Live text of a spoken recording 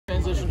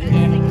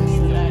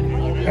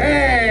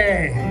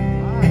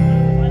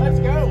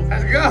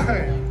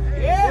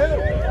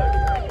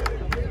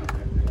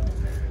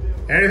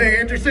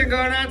interesting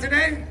going on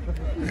today?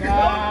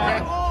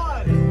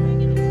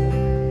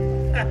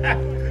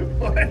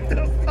 What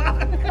the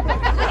fuck?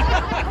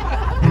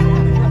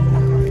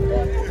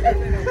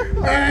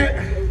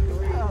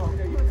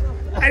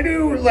 I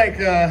knew, like,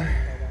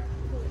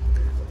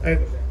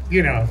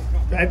 you know,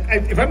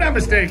 if I'm not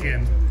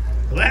mistaken,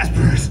 the last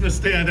person to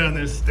stand on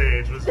this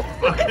stage was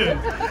fucking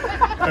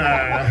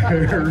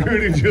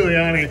Rudy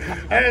Giuliani.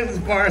 That's as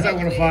far as I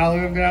want to follow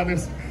him down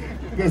this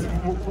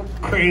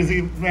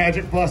crazy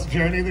Magic Bus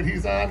journey that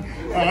he's on.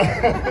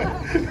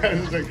 I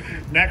was like,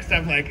 next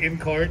I'm like in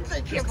court,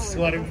 just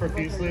sweating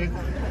profusely.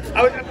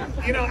 I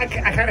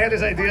kind of had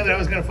this idea that I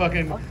was gonna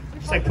fucking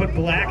just like put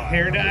black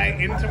hair dye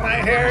into my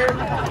hair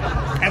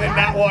and then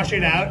not wash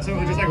it out, so it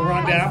would just like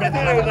run down. But I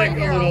thought it was like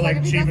a little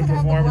like cheap and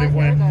performative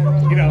when,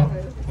 you know,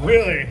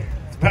 really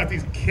it's about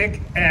these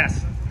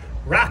kick-ass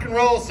rock and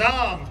roll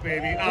songs,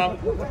 baby.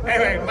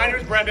 Anyway, my name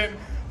is Brendan.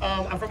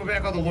 I'm from a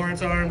band called the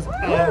Lawrence Arms,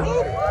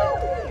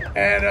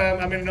 and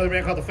I'm in another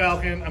band called the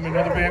Falcon. I'm in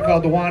another band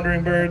called the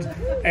Wandering Birds,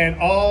 and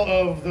all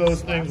of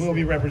those things will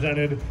be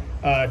represented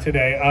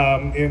today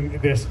in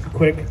this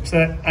quick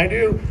set I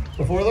do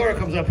before Laura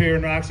comes up here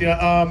and rocks you.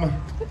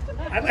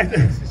 I'd like to.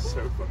 This is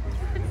so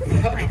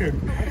fucking.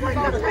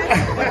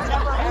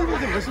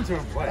 Listen to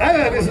him play. I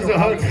thought this was a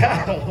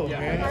hotel,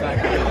 man.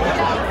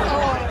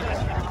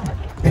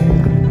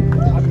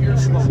 I'm here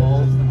to the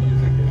walls.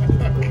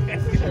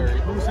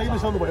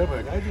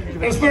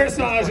 This first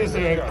song is just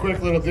a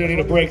quick little ditty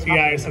to break the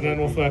ice, and then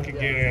we'll fucking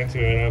get into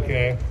it,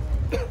 okay?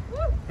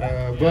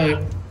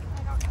 But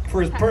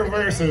for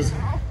verses,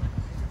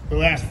 the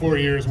last 4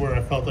 years where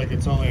I felt like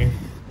it's only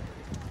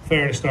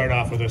fair to start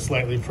off with a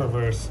slightly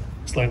perverse,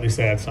 slightly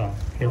sad song.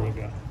 Here we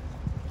go.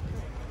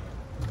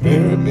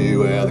 Bury me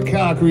where the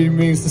concrete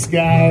meets the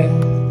sky,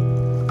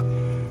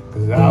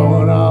 'cause I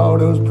want all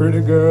those pretty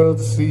girls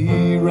to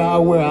see right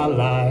where I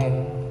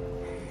lie.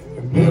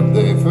 Dip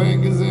their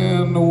fingers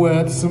in the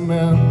wet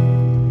cement,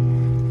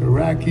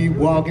 or I keep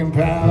walking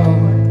pal,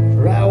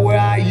 right where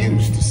I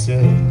used to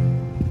sit.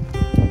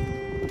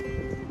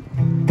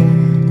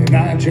 And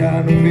I ain't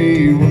trying to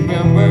be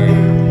remembered,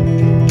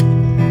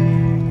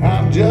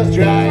 I'm just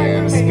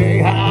trying to stay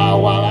high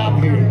while I'm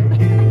here.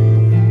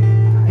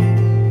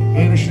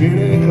 In a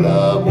shitty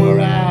club where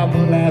I'm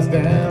the last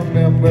damn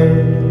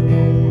member.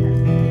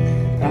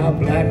 I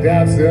blacked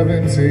out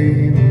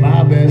 17 of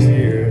my best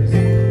years.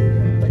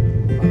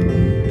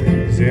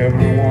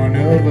 Every one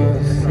of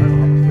us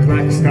is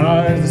like the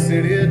stars the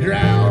city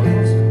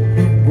drowns,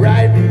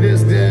 bright and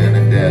distant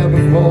and dead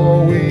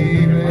before we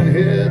even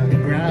hit the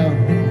ground.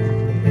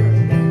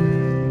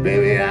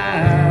 Baby,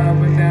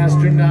 I'm an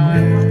astronaut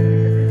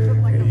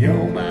and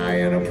you're my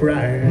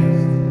enterprise.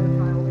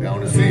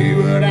 Gonna see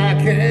what I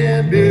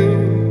can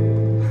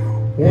do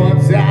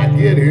once I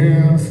get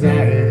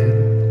inside.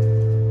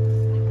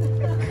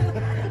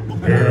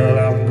 Girl,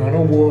 I'm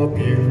gonna warp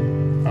you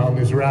on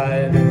this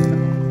ride.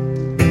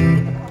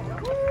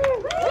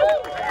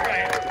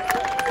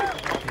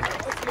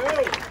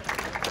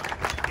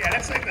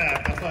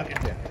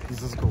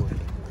 This is cool.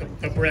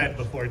 The bread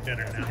before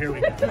dinner. Now here we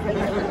go.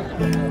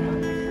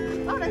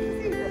 Oh, that's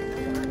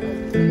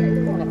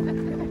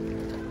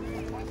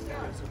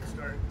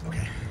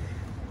Okay.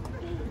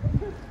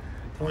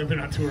 I've only been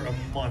on tour a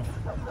month.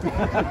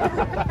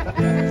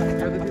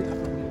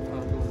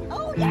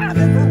 Oh yeah,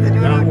 this is the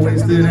new I'm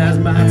wasted as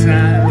my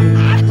time,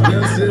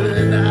 just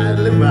sitting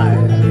idly by,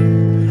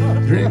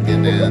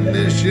 drinking in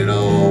this shit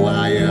all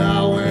while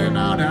y'all went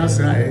on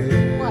outside.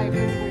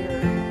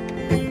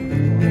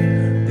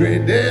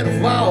 Great day to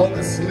fall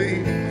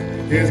asleep,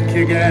 it's a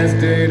kick-ass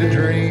day to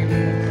dream,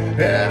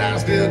 and I'm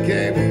still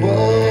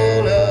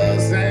capable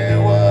of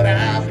saying what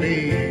I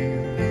mean.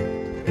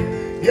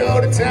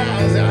 Yo, the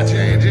times are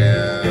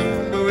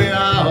changing, but we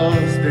all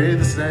stay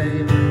the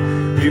same.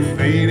 We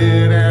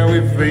faded and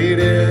we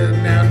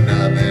faded, now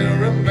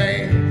nothing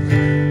remains.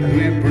 As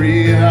we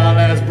breathe our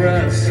last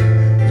breaths,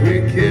 as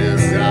we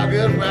kiss our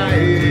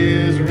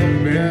goodbyes,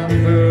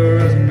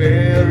 remember us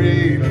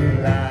buried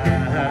alive.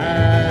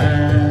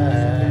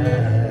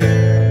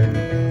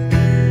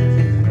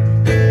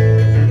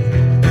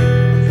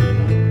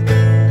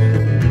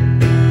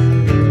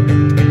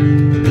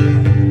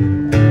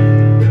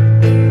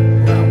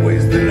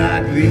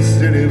 These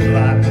city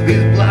blocks,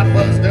 these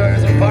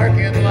blockbusters and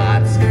parking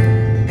lots.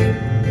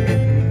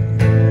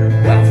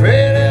 Well,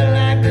 faded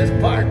like this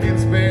parking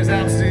space,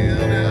 I'm sealed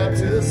up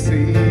to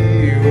see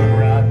what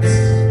rots.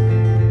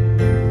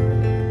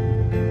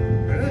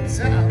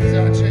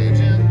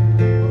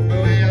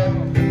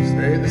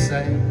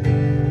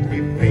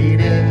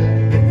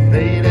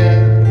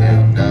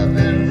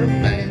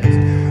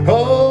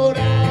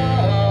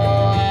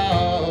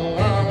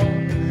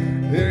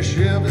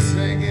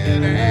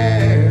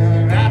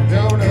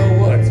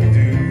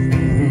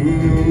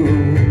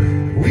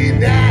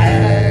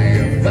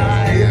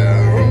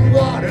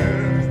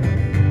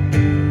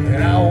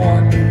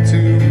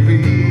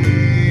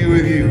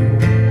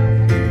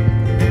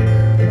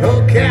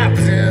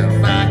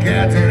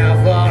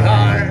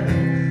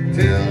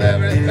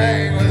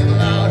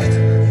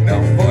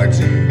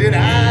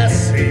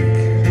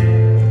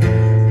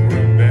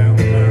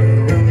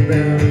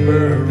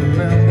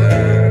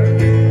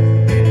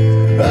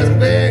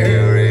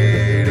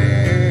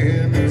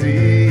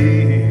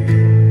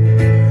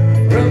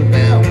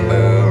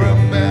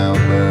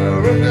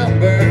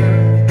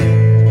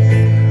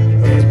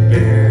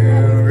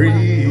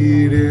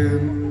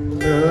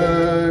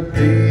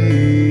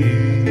 melody.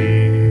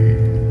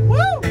 Woo!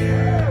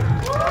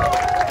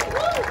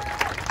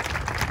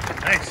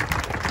 Thanks.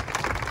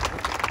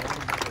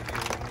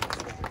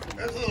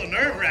 It's a little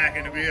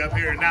nerve-wracking to be up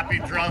here and not be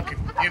drunk,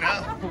 you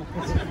know?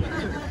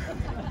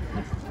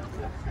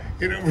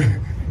 You know,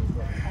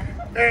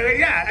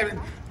 yeah, I mean,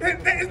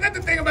 isn't that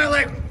the thing about,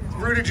 like,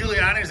 Rudy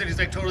Giuliani is that he's,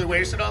 like, totally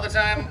wasted all the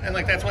time? And,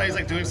 like, that's why he's,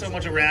 like, doing so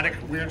much erratic,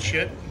 weird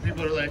shit.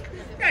 People are like,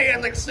 yeah, he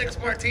had, like, 6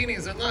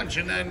 martinis at lunch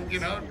and then, you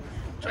know,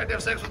 tried to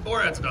have sex with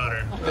Borat's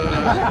daughter.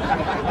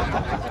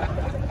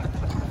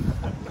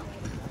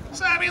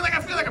 So, I mean, like,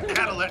 I feel like I'm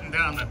kind of letting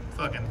down the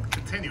fucking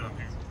continuum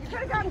here. You could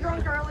have gotten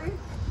drunk early.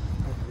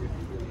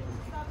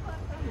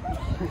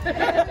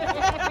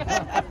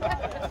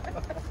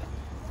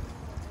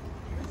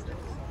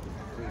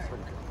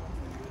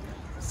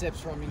 Sips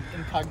from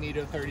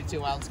Incognito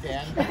 32-ounce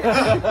can.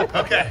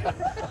 Okay.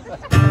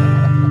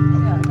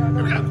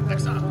 Here we go.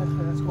 Next song.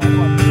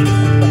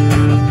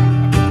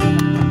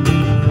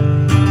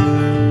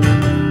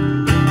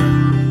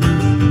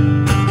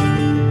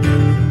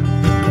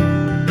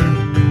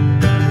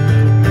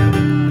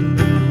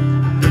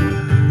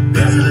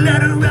 There's a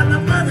letter at my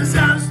mother's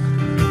house.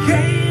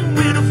 Came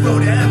with a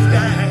photo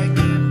flag.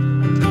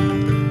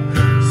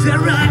 Said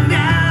right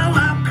now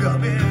I'm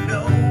coming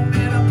home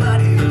in a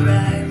body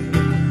bag.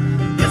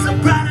 It's a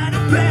bright light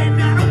of pain,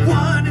 not a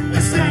one and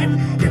the same.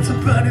 It's a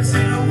burning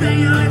single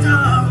ray, it's a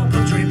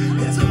horrible dream.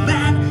 There's a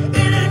man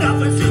in an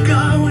office who's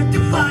going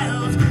through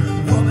files. A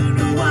woman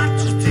who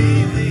watches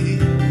TV,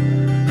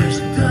 and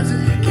she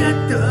doesn't get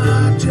the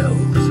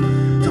jokes.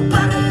 So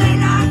by the late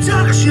night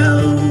talk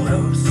show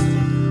host,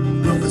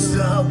 but for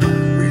some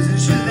reason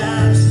she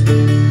laughs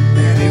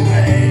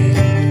anyway.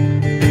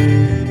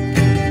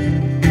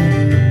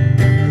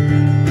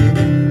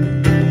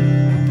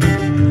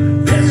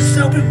 There's a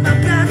soap in my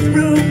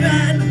bathroom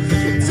and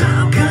it's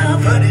all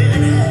covered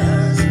in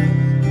hairs.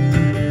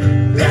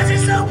 There's a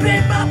soap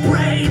in my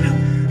brain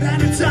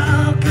and it's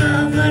all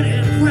covered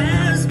in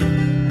prayers.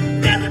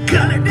 There's a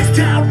girl in this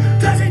town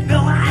doesn't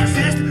know I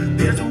exist.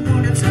 There's a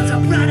wound that says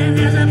I'm blood and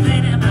there's a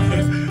pain in my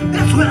face.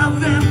 There's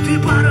 12 empty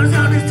bottles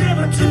on this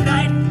table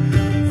tonight.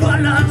 4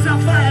 lungs on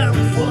fire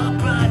and 4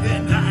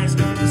 burning eyes.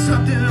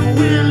 Something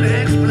will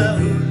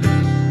explode.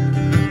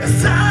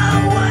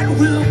 Someone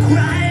will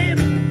cry.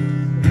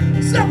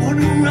 Someone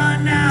will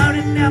run out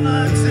and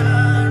never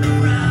turn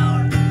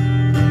around.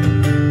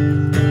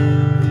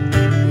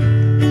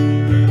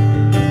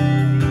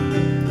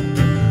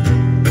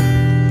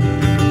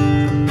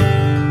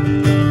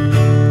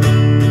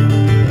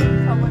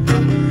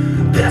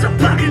 There's a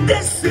park in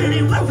this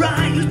city where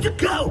I used to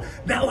go.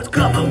 Now it's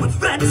covered with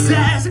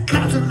fences and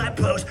cops and light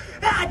posts.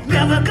 I'd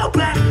never go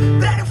back,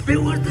 that if it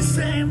was the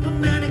same. But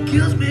man, it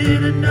kills me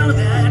to know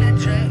that it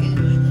changed.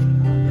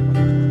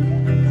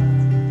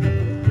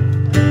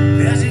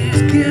 There's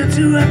these kids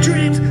who have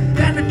dreams,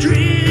 and the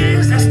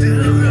dreams that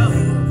still grow.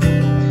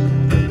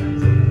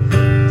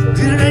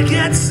 Till they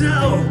get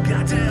so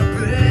goddamn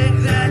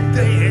big that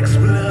they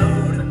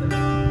explode.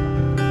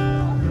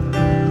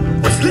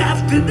 What's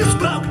left in the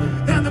smoke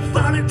and the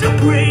falling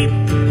debris?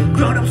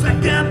 Grown-ups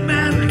like them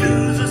and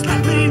losers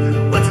like me.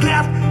 What's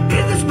left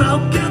in the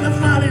smoke and the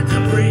falling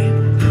debris?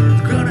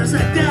 Grown-ups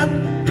like them,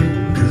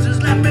 losers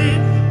like me.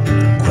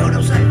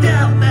 Grown-ups like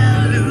them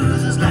and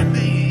losers like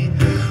me.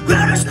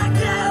 Grown-ups like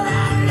them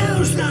and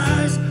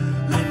losers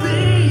like me.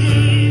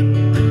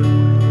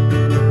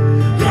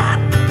 Yeah,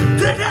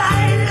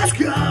 tonight let's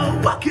go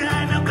walking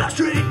up Clark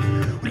Street.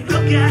 We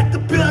look at the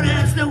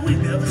buildings that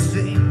we've never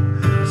seen.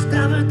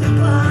 Stop at the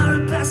bar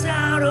and pass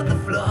out on the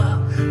floor.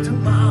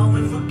 Tomorrow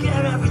we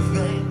forget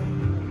everything.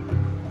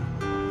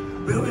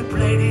 We'll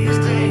replay these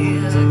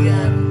days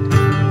again.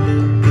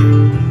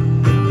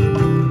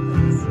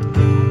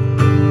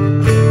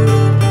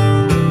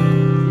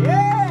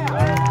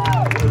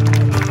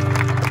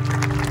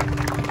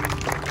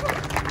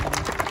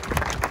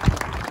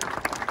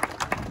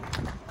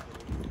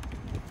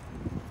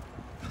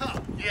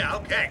 Yeah,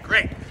 okay,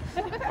 great.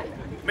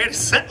 Made a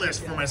set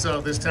list for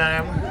myself this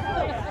time.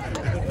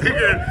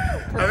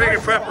 I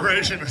figured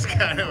preparation was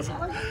kind of,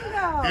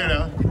 you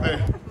know.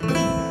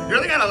 You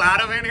really got a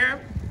lot of in here?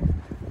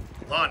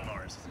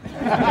 Lawnmowers.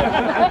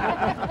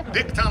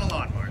 Big ton of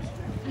lawnmowers.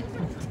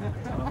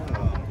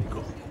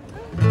 Cool.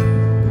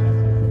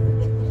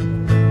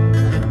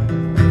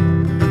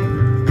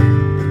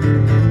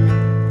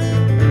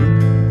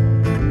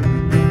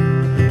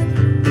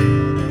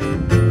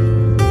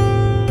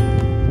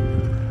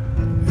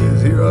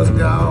 His heroes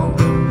gone,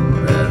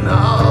 and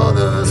all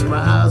the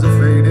smiles are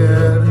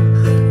faded.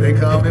 They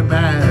come in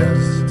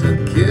mass to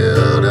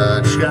kill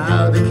the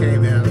child that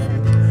came in.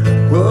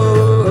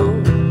 Whoa,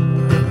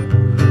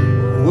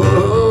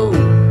 whoa,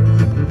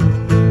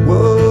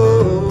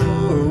 whoa,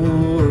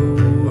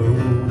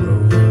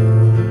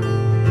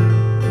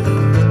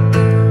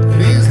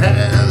 these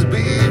hands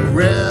beat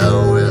red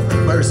with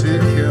mercy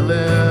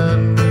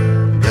killing.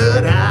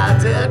 Good eye,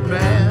 dead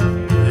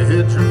man, you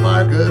hit your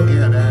mark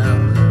again.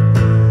 And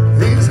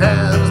these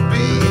hands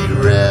beat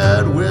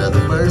red with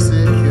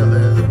mercy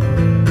killing.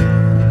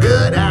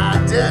 Good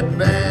eye, dead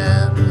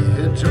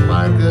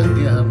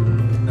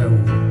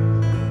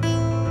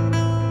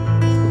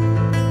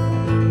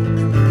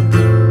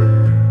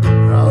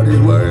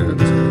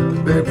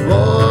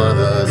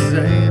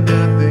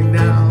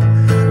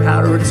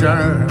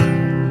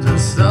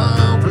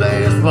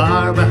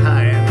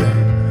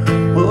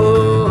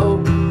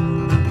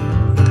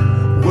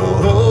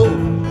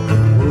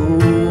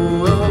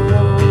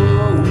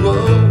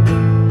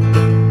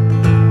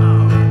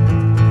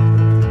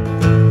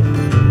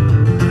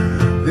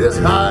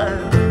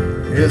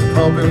is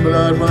pumping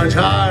blood much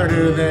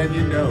harder than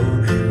you know.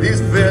 These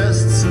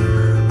fists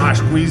are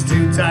squeezed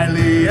too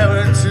tightly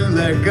ever to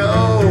let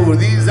go.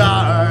 These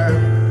are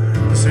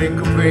the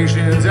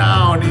syncopations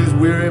on these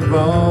weary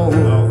bones.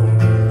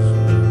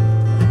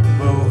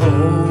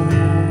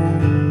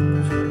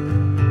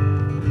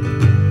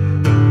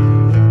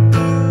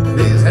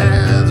 These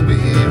hands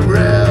beat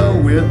real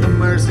with the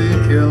mercy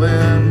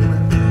killing.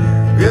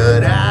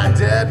 Good eye,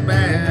 dead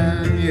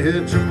man, you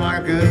hit your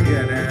mark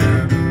again. And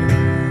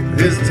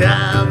this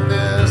time,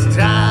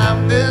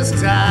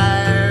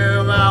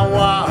 I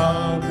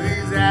walk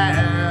these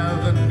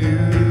avenues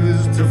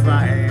to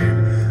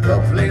find a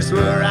place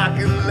where I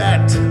can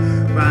let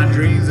my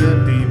dreams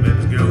and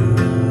demons go.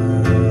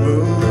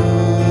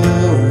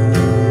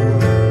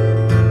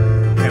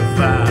 And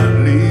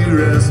finally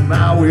rest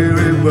my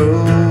weary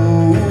bones.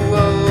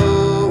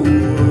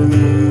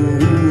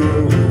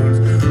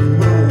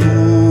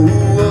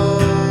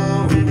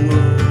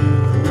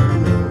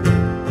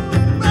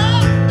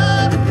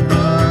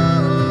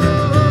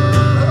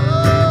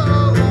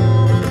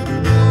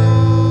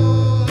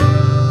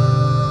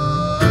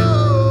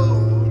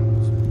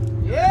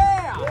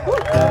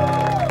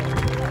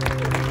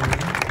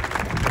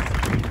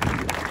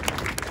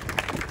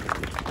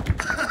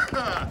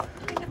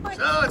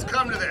 So it's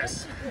come to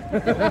this.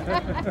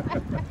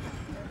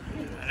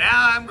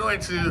 Now I'm going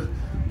to,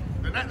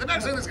 the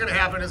next thing that's going to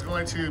happen is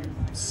going to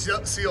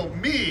seal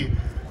me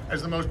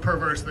as the most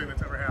perverse thing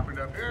that's ever happened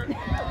up here.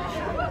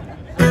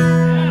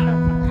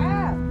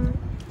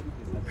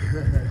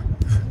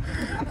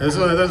 This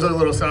is a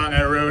little song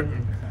I wrote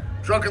and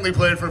drunkenly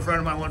played for a friend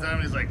of mine one time.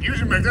 And he's like, "You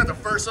should make that the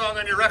first song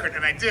on your record,"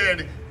 and I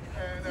did.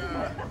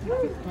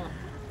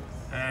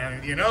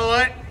 And you know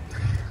what?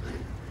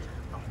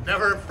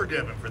 Never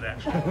forgive him for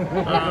that shit.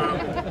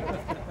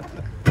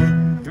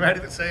 You might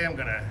even say I'm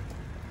gonna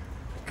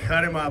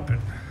cut him up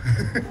and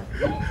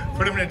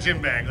put him in a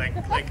gym bag like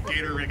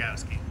Gator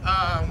Rogowski.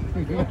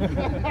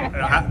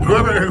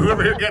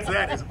 Whoever here gets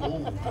that is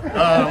old.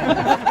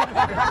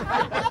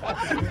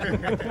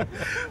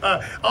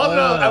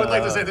 Although I would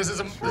like to say this is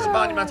a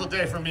monumental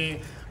day for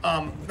me.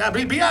 Now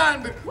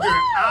beyond the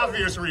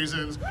obvious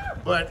reasons,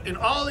 but in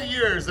all the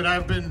years that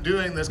I've been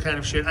doing this kind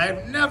of shit, I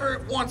have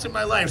never once in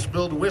my life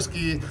spilled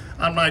whiskey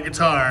on my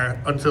guitar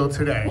until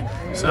today.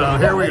 So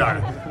here we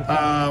are.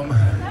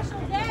 Special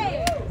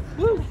day.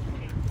 Woo.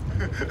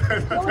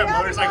 That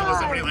motorcycle with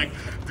somebody like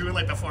doing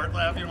like the fart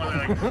laugh, you know,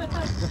 like.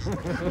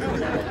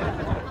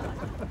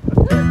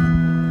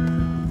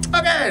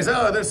 Okay,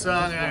 so this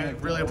song I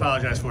really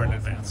apologize for in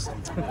advance.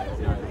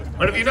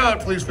 But if you know it,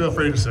 please feel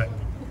free to sing.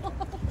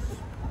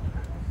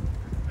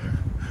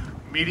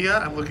 Media,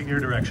 I'm looking your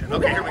direction.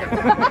 Okay, here we go.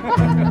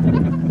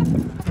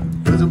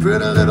 There's a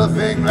pretty little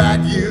thing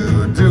like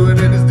you doing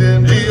in this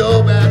dingy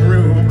old back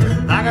room.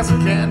 I got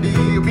some candy,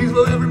 a piece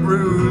for every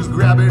bruise.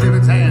 Grab it if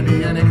it's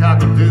handy, any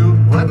cock will do.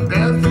 What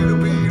dance to the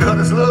beat on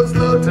a slow,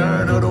 slow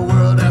turn of the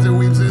world as it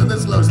weeps in the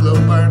slow, slow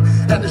burn.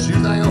 And the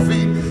shoes on your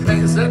feet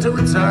ain't set to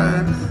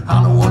return.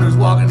 I'm the one who's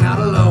walking out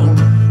alone.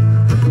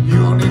 You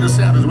don't need a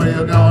Santa's way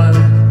of going.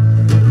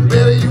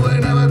 Baby, you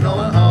ain't never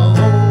going home.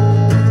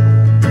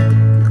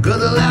 Cause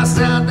the last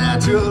time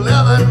that you'll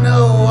ever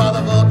know all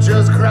the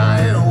vultures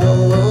crying,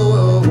 whoa,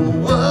 whoa, whoa,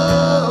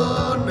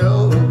 whoa,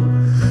 no.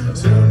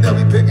 Soon they'll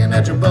be picking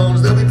at your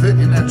bones, they'll be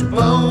picking at your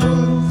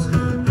bones.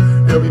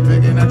 They'll be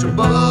picking at your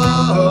bones.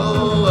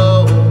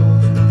 Whoa.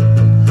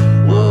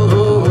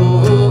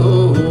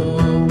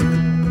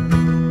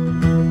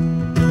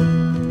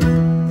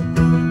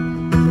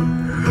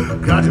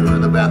 Caught you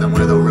in the bathroom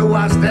with a real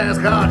watch stance.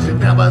 Caught you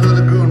down by the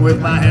lagoon with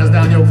my hands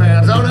down your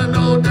pants. On an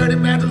old dirty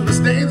mattress with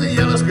stains and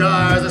yellow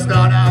scars. I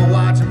start out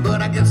watching,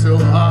 but I get so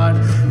hard.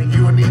 And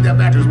you will need that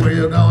mattress where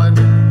you're going.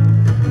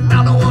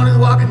 I'm the one who's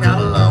walking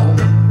out alone.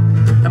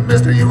 And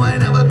mister, you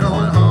ain't ever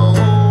going home.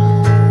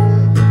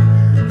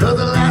 Cause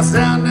the last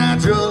time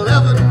that you'll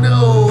ever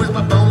know is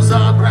my bones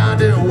start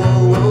grinding.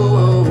 Whoa,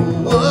 whoa,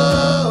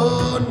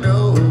 whoa, whoa,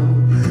 no.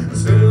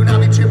 Soon I'll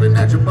be chipping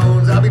at your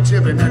bones. I'll be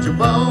chipping at your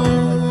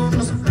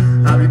bones.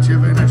 I'll be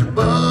chipping at your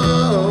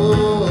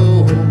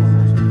bones.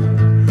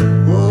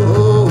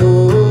 Whoa.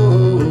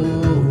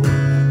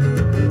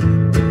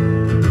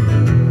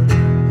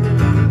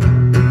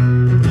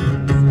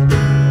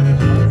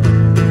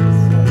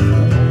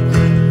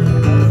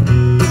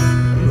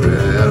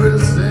 Every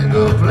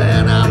single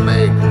plan I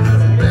make,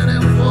 been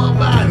in 4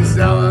 body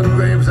sour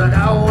grapes. I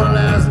got one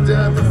last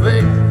death to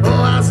fake.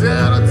 Oh, I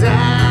settle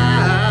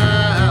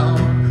down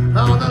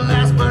on the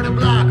last burning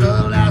block of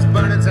the last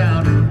burning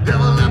town.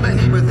 Devil and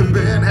behemoth have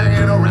been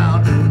hanging around.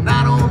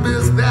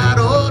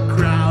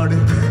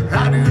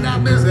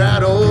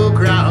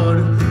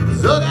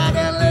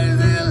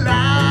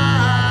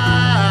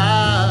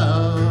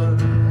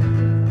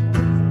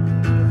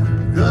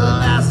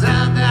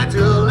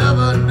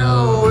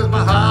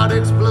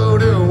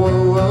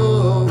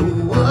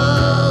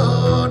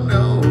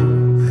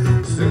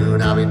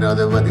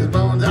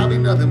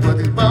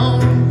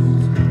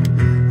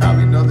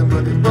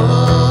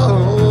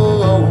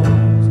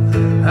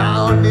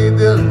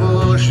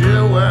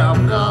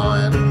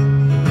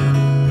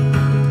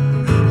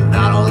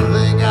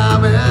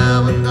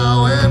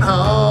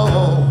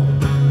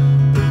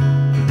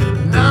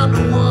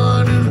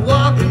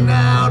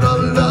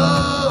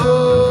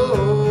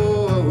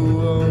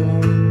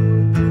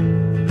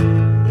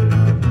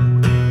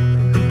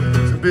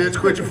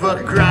 quit your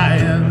fucking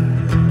crying.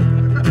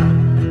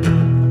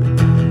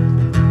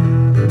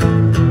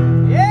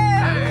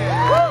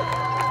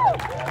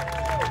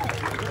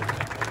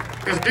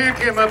 This dude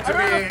came up to me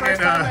I remember the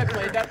first time I and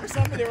played that for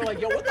somebody, they were like,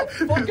 yo, what the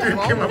fuck is dude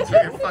wrong came up with to me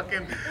you? and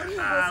fucking,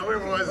 where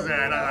was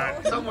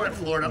that? Somewhere in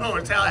Florida. Oh,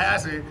 in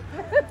Tallahassee.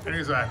 And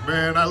he's like,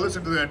 man, I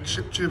listened to that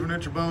Chipping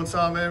at Your Bone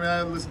song, man.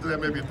 I listened to that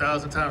maybe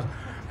 1,000 times.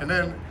 And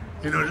then,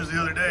 you know, just the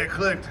other day it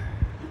clicked.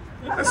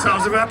 That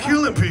song's about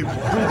killing people.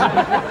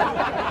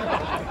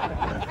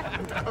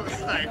 I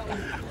was like,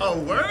 oh,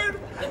 word?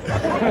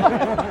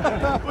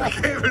 What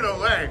gave it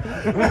away?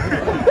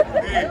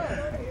 The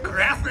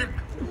graphic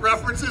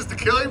references to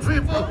killing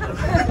people?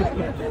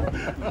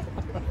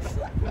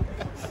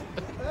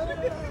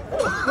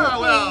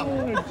 Well,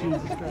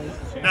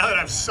 now that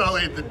I've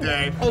sullied the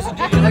day, Oh, so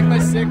do you like my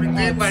sick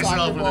redeemed myself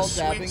soccer with a ball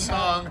sweet dabbing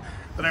song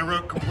that I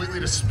wrote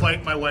completely to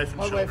spite my wife and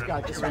My children. wife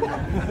got this right now.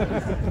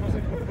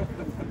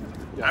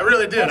 I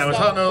really did. I was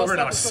Bust out- hungover and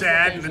I was bust out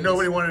sad the and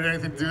nobody wanted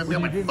anything to do with me.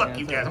 I'm like, fuck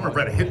you guys. I'm gonna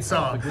write a hit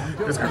song.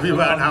 It's gonna be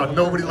about how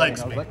nobody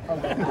likes me.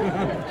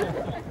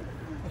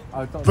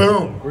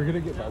 Boom. We're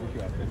gonna get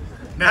barbecue after this.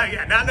 Now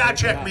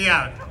check me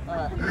out.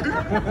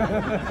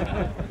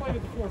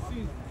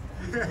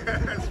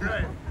 That's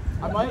right.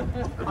 I might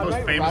most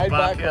famous ride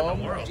back Bobcat in the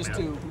home world, just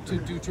man. to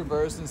do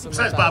Traverse and some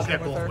Besides Natasha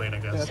Bobcat with her. Goldthwait, I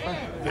guess.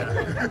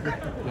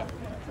 Yeah.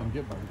 I'm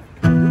getting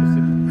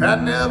barbecue. I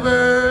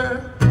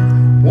never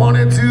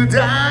wanted to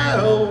die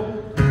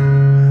old,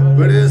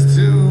 but it's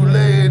too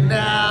late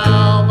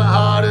now. My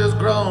heart has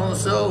grown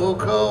so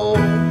cold,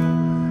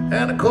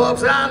 and the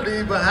corpse I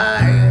leave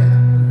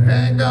behind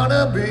ain't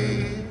gonna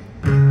be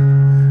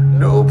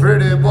no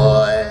pretty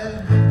boy.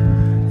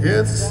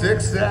 It's a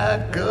sick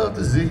sack of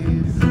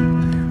disease.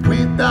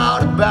 We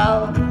thought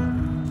about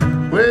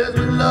where's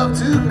we love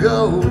to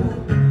go,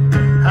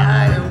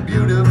 high and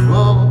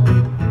beautiful,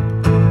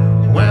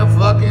 when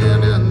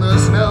fucking in the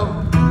snow.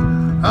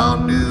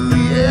 On New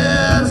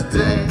Year's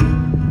Day,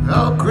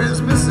 on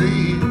Christmas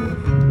Eve,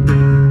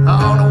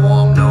 on a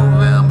warm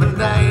November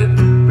night,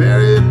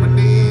 buried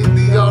beneath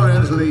the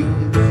orange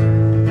leaves.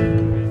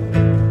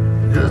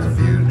 Just a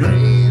few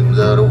dreams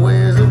of the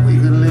ways that we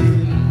could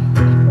leave.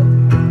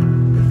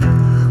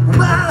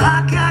 Well,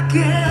 I got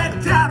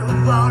kicked out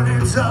of all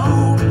its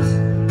homes,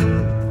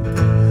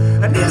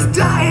 and this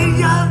dying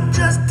young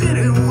just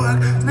didn't work.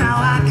 Now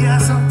I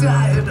guess I'm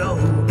dying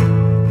old.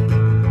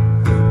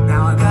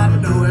 Now I got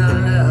nowhere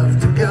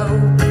left to go,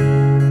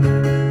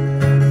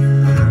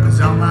 'cause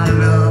all my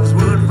loves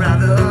would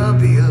rather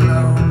be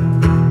alone.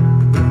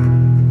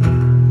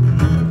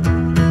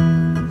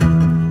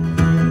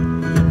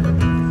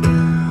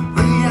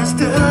 Well,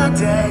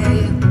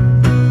 yesterday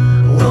I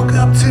woke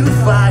up to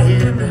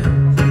find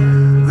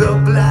the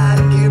black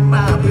in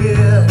my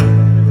beard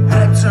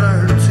had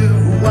turned to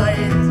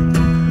white,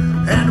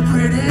 and the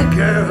pretty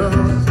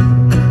girls,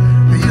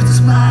 they used to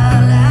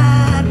smile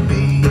at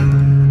me,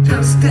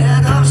 just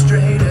stand up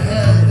straight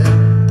ahead,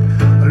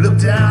 look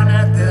down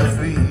at their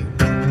feet.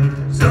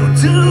 So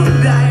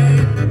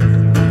tonight,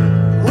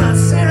 we'll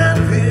sit up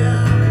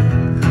here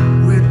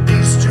with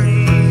these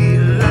street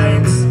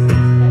lights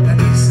and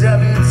these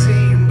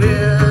 17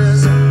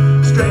 beers,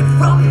 straight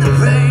from the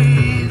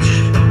page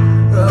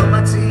of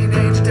my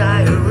teenage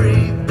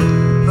diary,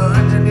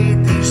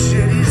 underneath these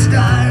shitty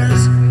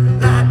stars,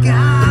 like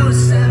I was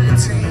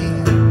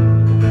 17.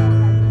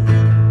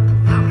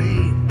 I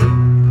mean,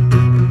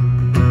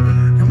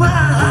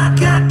 well, I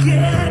got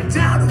kicked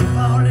out of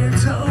all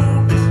its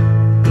homes.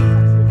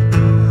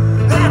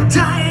 That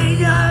dying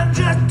young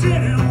just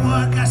didn't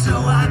work, so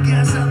I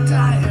guess I'm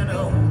dying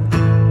old.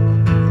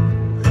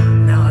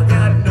 Now I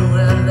got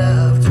nowhere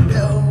left to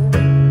go,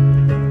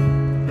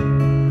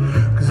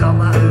 'cause all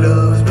my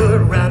loves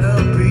would rather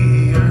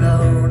be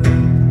alone.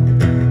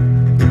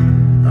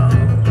 Oh,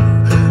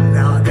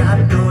 now I got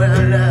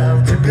nowhere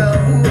left to go,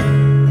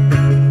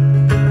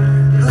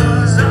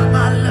 'cause all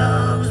my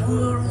loves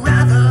would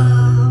rather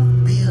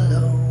be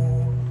alone.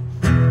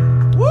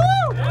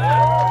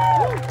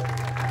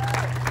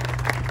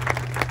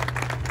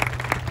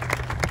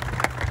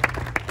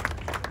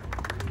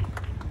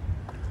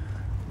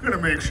 I'm gonna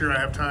make sure I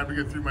have time to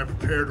get through my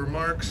prepared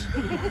remarks.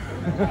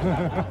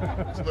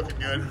 It's looking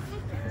good.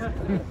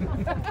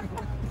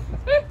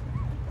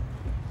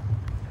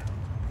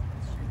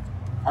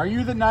 Are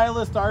you the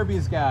nihilist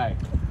Arby's guy?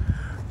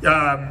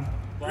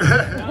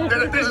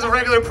 This is a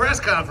regular press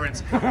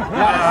conference.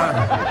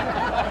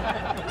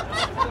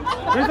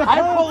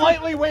 I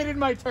politely waited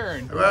my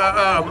turn.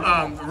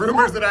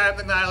 Rumors that I am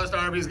the nihilist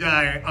Arby's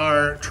guy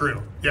are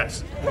true.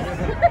 Yes.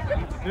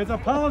 There's a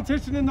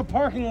politician in the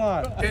parking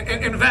lot.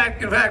 In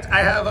fact, I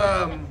have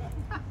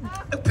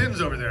pins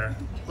over there,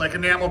 like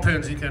enamel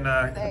pins. You can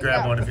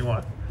grab one if you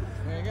want.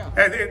 There you go.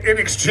 And in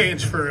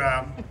exchange for,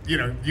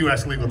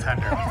 U.S. legal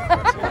tender.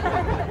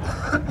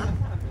 I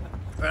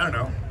don't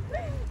know.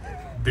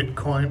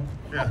 Bitcoin?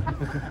 Yeah.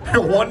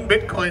 1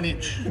 Bitcoin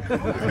each.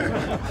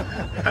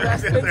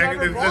 That's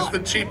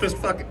the cheapest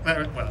fucking...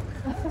 Well.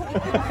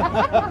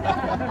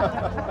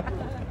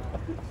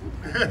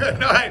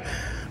 No,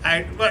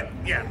 But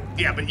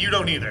you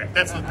don't either.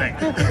 That's the thing.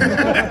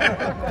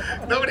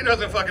 Nobody knows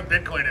what fucking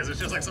Bitcoin is. It's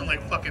just like some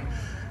like fucking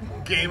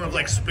game of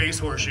like space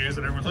horseshoes,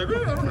 and everyone's like,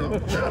 I don't know.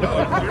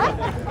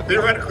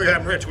 Theoretically,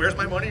 I'm rich. Where's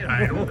my money?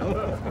 I don't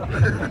know.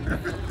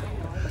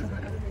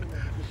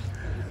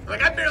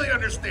 Like, I barely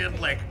understand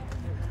like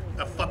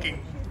a fucking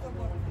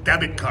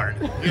debit card,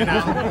 you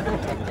know?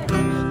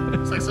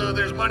 It's like, so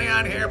there's money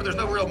on here, but there's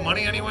no real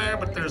money anywhere,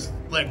 but there's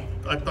like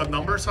a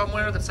number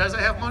somewhere that says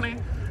I have money.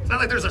 It's not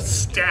like there's a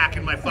stack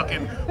in my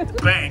fucking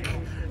bank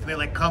and they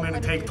like come in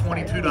and take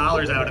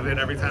 $22 out of it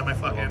every time I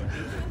fucking,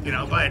 you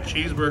know, buy a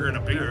cheeseburger and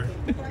a beer.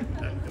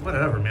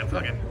 Whatever, man,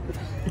 fucking.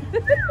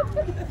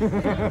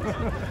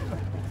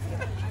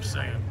 Just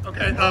saying.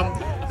 Okay,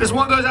 this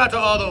one goes out to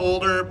all the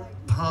older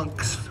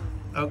punks,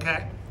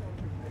 okay?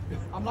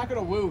 I'm not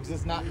gonna woo because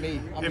it's not me.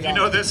 If you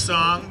know this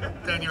song,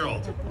 then you're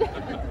old.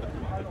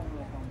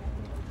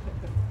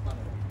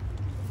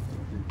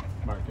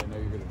 Mark, I know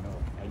you're gonna know.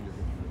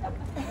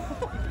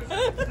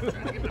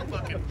 Get the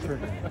fucking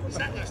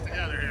set this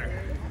together here.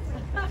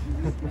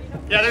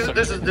 Yeah,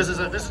 this is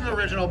an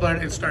original, but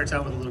it starts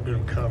out with a little bit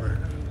of cover.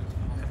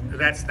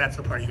 That's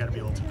the part you got to be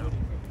able to know.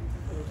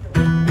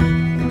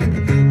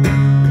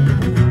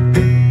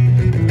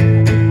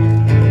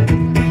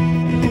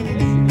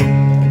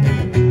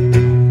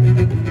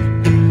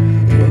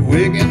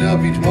 Waking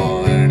up each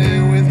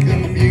morning with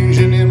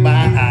confusion in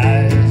my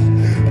eyes.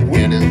 The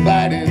wind is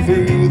biting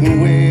through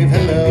the wave.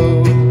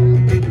 Hello.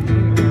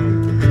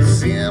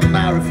 Seeing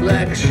my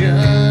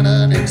reflection,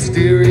 an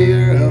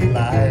exterior of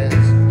lies.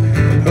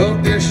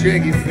 Hope this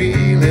shaky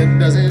feeling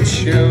doesn't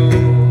show.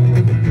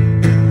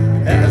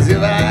 As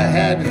if I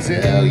had to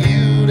tell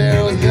you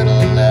there was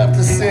little left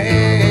to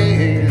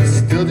say.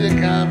 Still the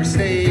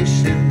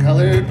conversation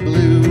colored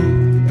blue.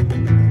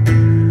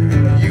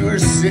 You were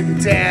sitting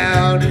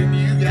down and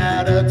you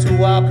got up to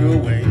walk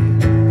away.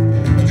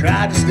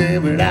 Tried to stay,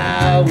 but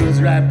I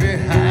was right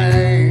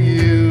behind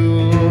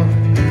you.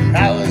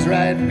 I was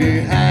right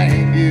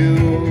behind you.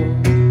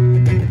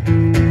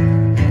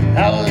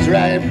 I was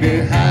right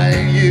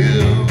behind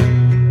you.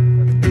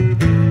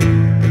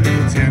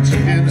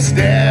 Tension in the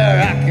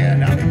stare, I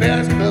cannot bear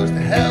as close to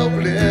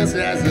helpless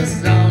as the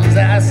songs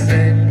I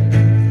sing.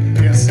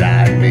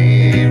 Inside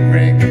me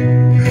ring.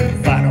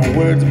 Final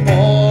words are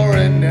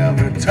boring,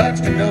 never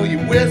touched to know you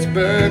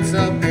whispered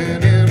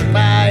something in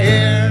my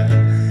ear.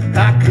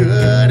 I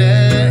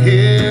couldn't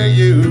hear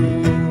you.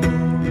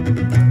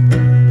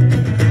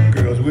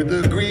 Girls with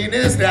the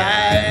greenest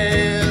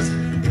eyes.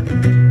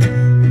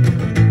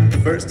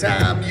 First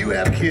time you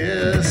have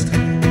kissed.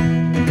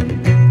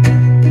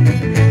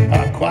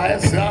 Our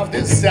quiet,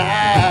 softest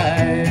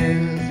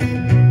sighs.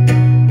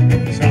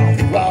 Song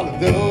for all of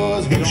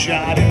those who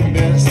shot and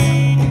missed.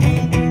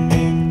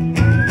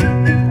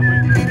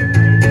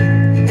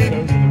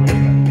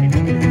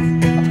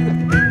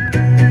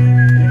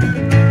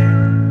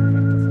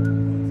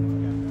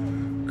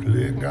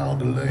 Click on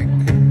the link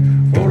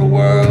for the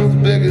world's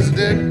biggest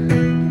dick.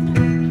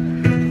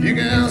 You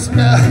can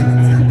smell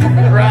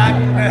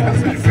rotten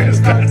as it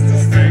starts to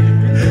sink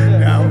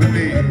down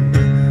beneath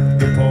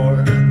the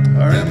pour.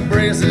 Our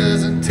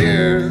embraces and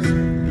tears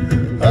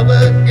up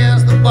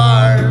against the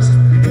bars,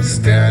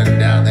 staring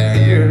down their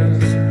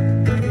years.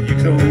 You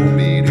told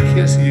me to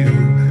kiss you,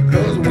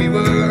 cause we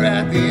were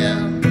at the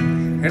end.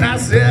 And I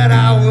said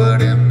I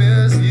wouldn't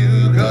miss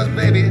you, cause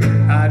baby,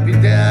 I'd be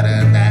dead.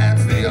 And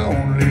that's the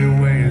only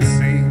way it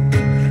seems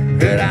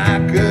that I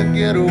could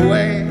get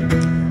away.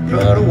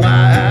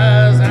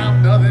 Otherwise,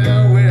 I'm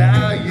nothing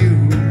without you,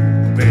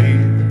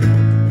 babe.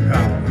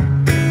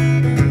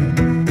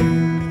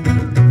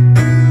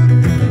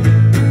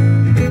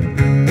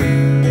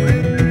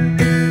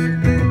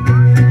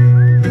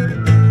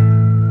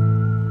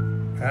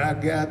 I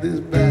got this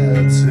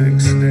bad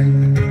sick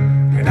sting,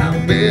 and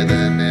I'm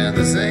bathing in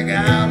the sink.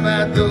 I'm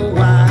at the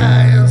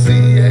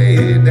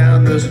YMCA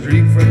down the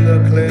street from the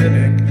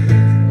clinic,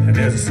 and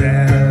there's a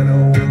sad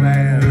old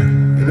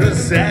man, the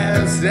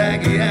sad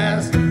saggy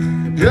ass,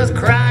 just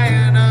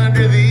crying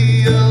under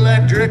the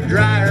electric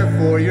dryer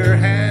for your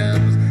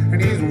hands.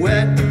 And he's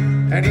wet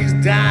and he's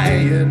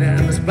dying,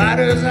 and the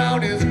spiders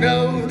on his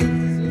nose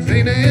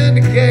seem to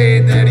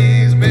indicate that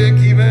he's been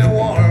keeping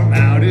warm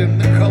out in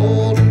the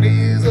cold. And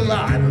he's a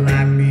lot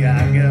like me,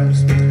 I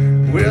guess.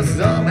 We're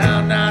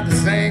somehow not the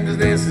same, cause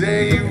they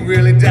say you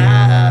really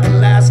died the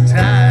last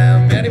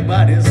time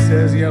anybody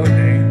says your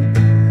name.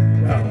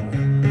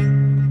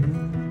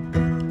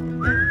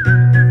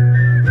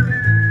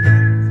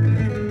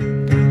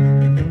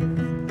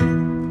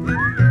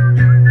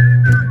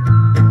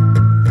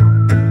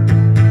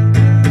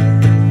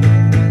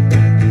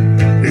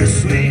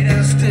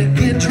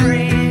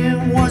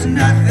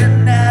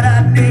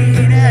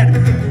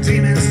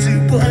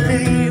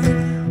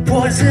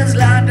 Poisons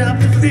lined up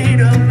to feed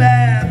a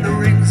man. The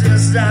rings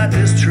inside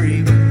this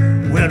tree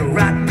went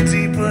rotten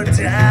deeper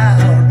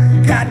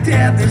down.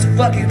 Goddamn this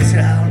fucking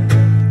town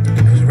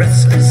is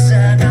restless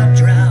and I'm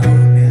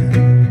drowning.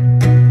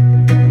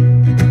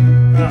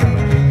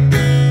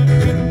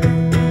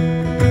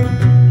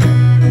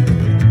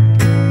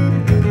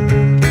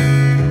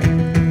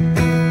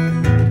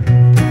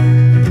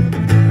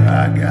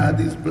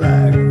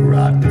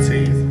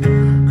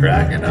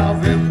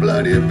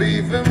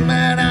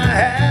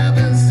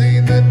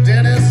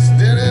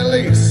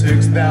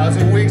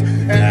 2,000 weeks,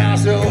 and I'm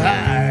so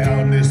high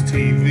on this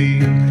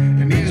TV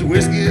and these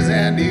whiskeys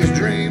and these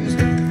dreams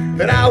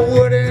that I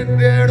wouldn't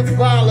dare to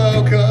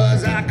follow,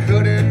 cause I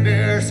couldn't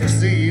dare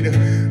succeed.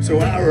 So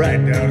I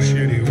write down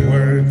shitty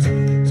words,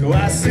 so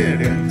I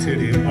sit in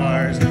titty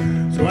bars,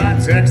 so I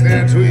text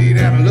and tweet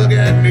and look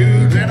at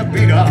news and I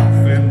beat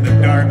off in the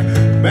dark.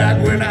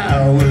 Back when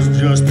I was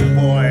just a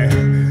boy,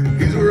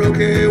 these were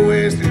okay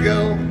ways to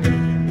go,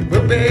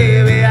 but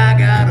baby I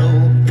got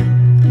old,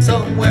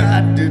 somewhere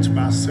I ditched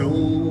my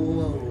soul.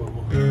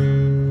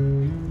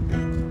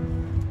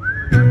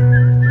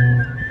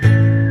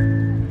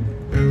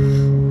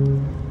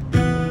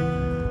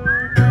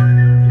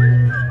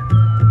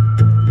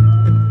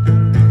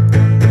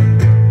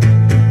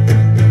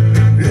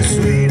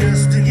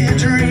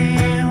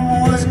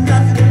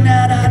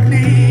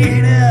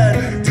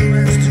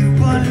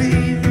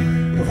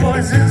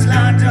 Voices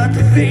lined up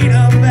to fade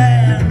up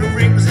and the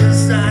rings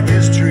inside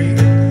this tree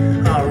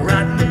are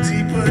rotten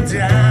deeper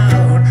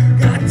down.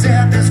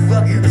 Goddamn, this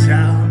fucking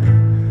town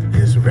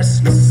is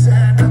restless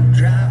and I'm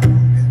drowning.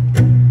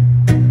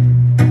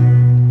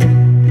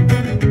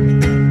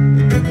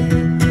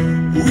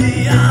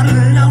 We are the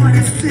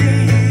lonely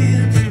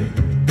thieves,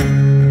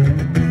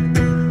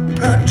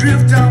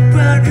 adrift on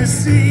burning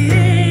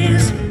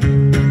seas.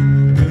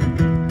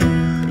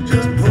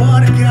 Just pour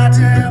the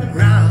goddamn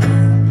round.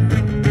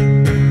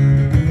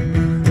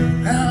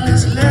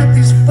 Let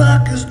these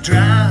fuckers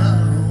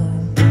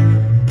drown.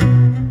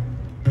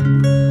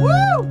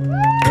 Woo!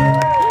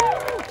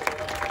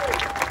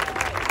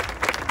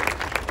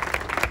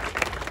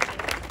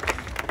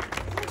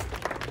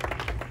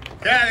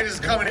 Yeah, this is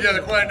coming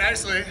together quite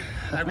nicely.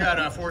 I've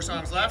got 4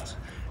 songs left,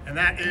 and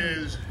that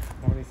is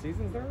How many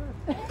seasons are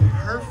there?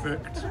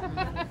 perfect.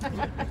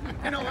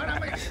 You know what?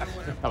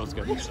 That was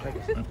good.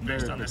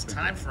 Based on this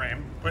time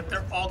frame, but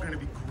they're all going to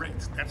be great.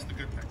 That's the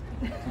good thing.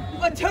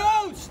 A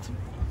toast!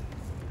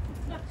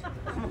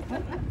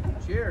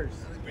 Cheers.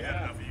 We had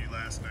enough of you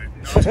last night.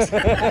 No, I'm just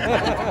kidding.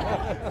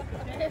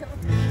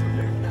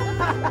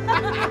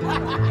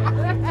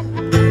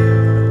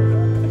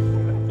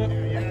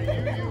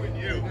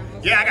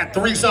 Yeah, I got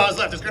 3 songs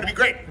left. It's gonna be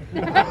great.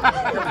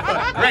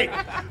 Great.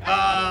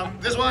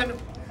 This one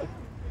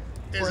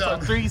is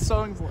 3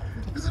 songs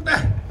left. This is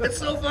bad. It's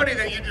so funny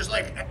that you just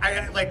like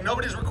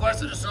nobody's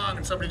requested a song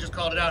and somebody just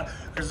called it out,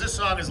 because this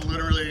song is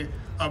literally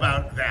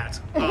about that.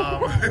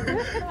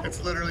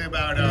 It's literally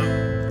about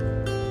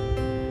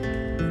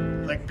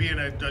like being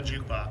a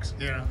jukebox,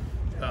 you know.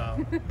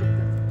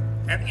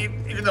 And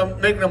even though,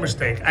 make no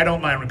mistake, I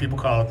don't mind when people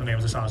call out the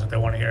names of songs that they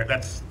want to hear.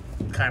 That's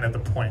kind of the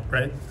point,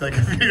 right? Like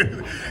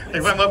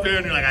if I'm up here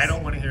and you're like, I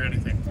don't want to hear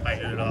anything by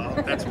you at all,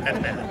 that's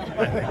bad.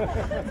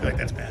 I feel like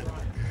that's bad.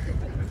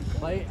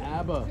 Play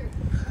ABBA.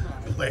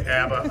 Play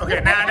ABBA. Okay,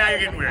 now you're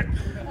getting weird.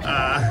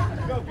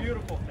 Go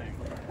beautiful thing.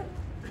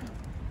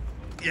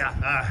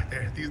 Yeah,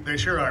 they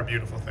sure are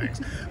beautiful things.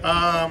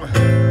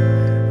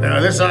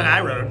 This song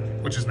I wrote,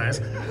 which is nice.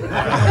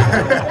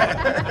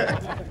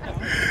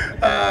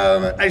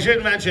 I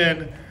should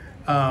mention,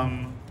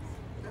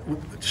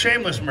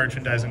 shameless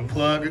merchandising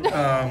plug.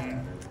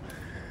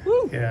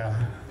 Yeah,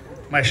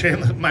 my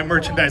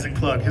merchandising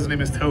plug. His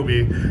name is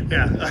Toby.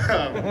 Yeah,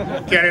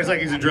 it's like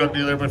he's a drug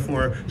dealer, but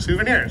for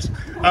souvenirs.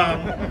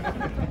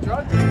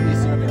 Drug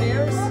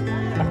souvenirs?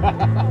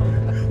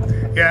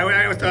 Yeah, when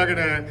I was talking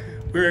to,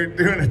 we were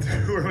doing a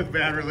tour with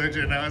Bad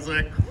Religion, and I was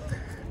like,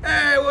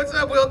 "Hey, what's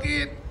up,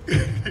 Wilkie?"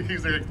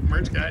 He's a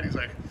merch guy, and he's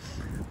like,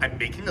 "I'm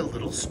making a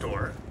little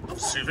store of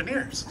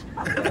souvenirs."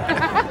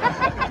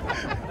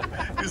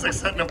 He's like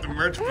setting up the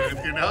merch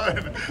booth, you know?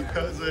 And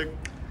I was like,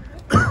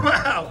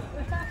 wow.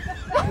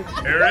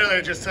 It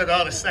really just took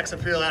all the sex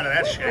appeal out of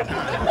that shit.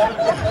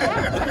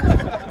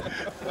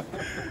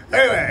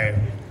 Anyway,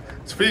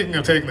 speaking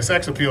of taking the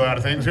sex appeal out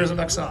of things, here's the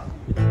next song.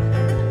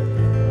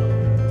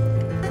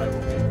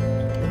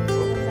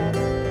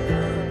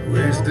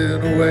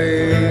 Wasting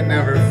away,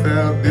 never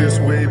felt this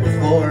way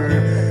before.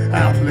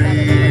 I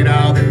played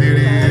all the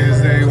ditties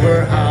they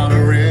were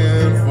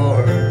hollering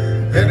for.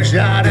 Then they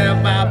shot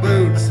at my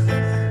boots,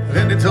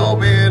 then they told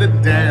me to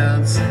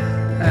dance.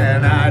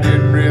 And I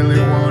didn't really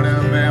want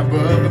to, man,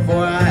 but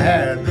before I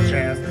had the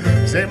chance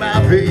to say my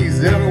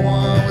piece,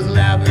 everyone was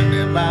laughing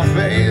in my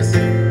face.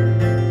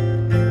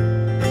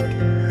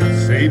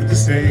 Safe to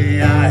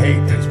say I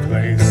hate this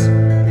place.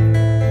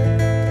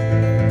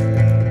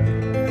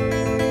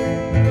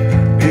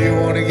 Do you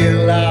want to get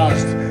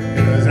lost?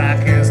 Because I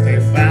can't stay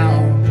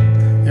found.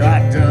 Yo,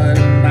 I've done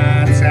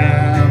my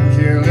time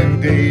killing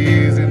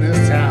days in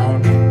this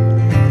town.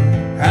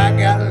 I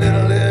got a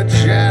little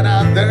itch and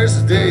I'm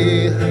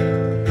thirsty.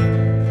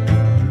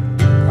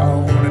 All I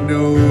want to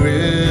know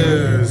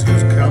is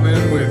who's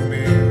coming with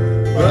me.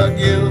 But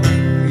you,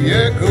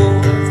 you're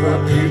cool,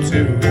 fuck you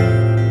too.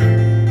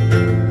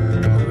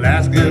 The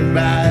last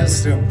goodbye is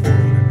simple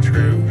and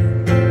true.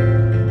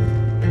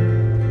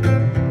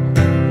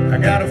 I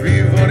got a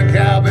feel for the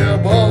cowbell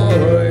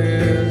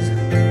boys.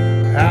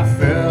 I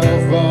fell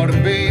for the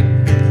beat,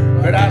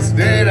 but I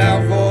stayed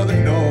out for the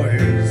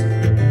noise.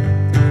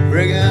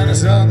 Breaking to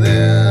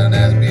something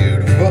that's beautiful.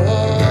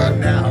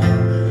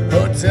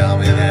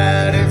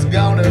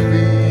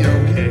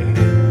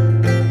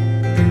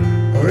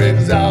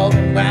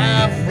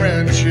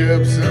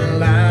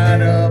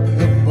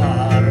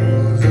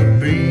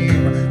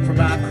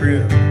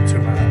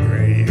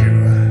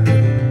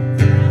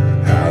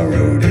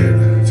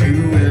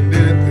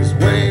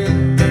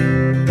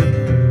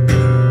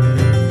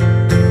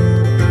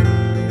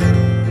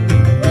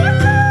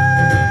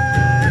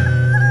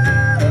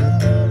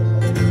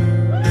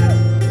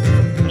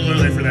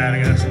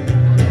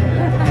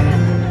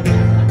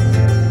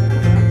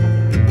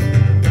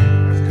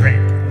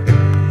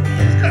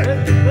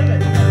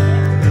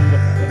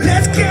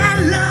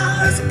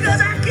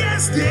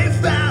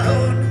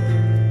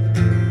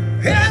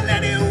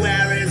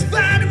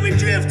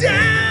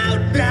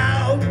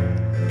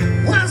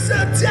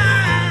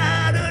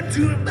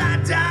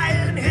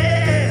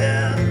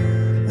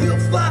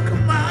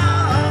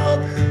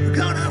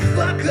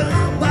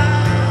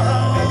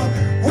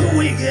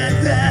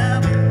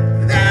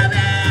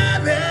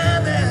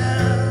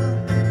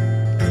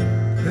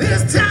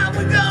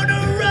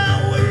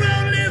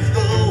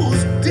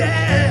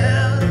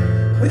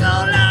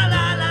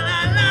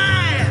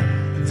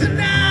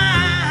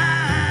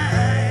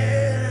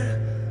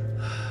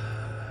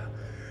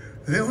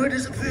 Then we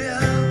disappear.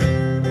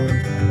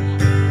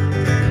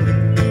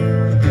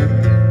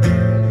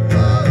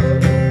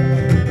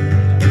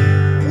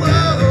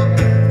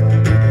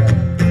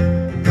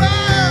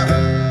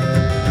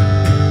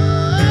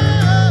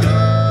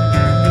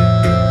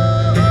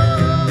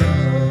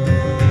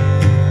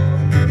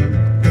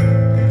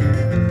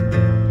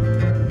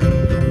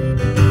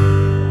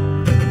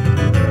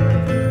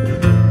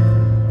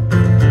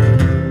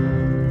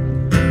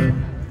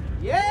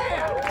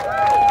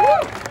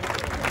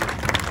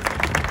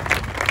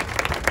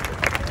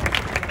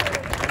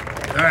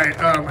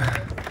 All right,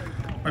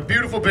 my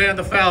beautiful band,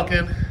 The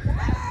Falcon.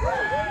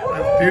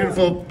 My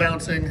beautiful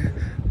bouncing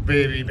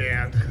baby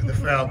band, The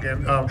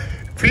Falcon.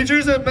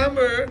 Features a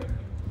member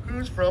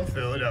who's from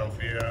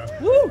Philadelphia.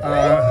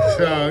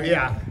 So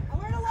yeah. I'm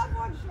wearing a Love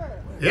One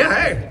shirt. Yeah,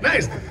 hey,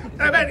 nice.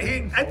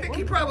 I think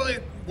he probably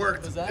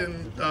worked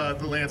in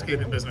the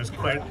landscaping business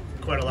quite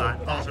a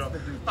lot also.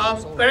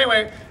 But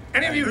anyway,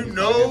 any of you who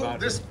know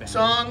this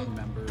song,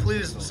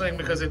 please sing,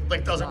 because it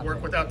like doesn't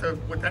work without that,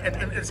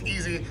 and it's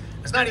easy.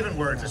 It's not even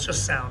words, it's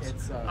just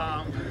sounds.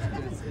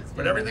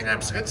 But everything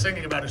I'm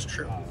singing about is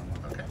true.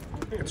 Okay,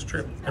 it's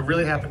true. It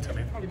really happened to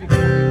me.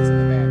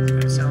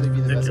 It sounds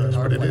ridiculous,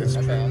 but it is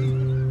true.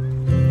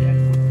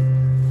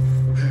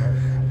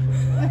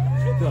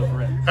 All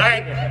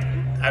right,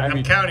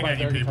 I'm counting on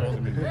you people.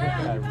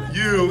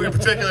 You in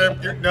particular.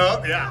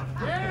 No, yeah.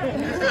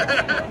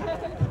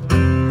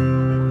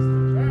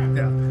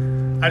 Yeah.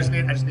 I just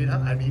need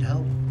help. I need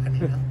help.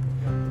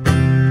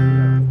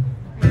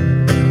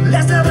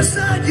 Last time I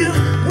saw you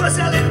was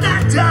selling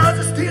 $9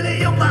 or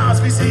stealing your mom's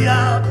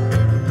VCR.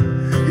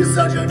 You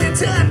sold your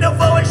Nintendo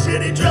for a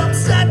shitty drum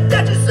set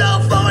that you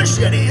sold for a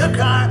shittier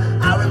car.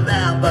 I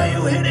remember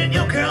you hitting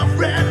your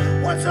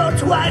girlfriend once or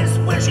twice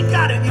when she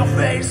got in your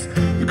face.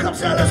 You come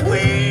sell us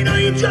weed or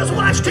you just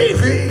watch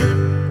TV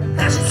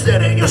as you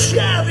sit in your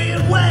Chevy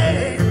and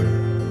wait.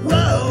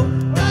 Whoa.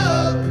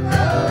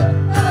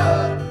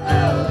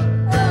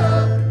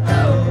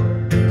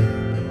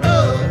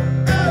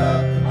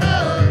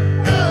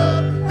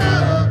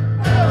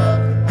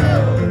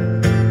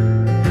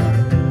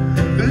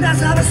 Last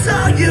time I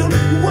saw you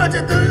was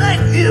at the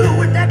Lakeview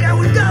with that guy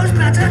with those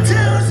bad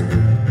tattoos.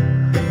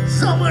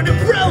 Someone had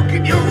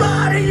broken your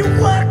heart and you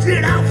worked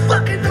it out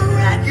fucking the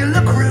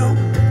regular crew.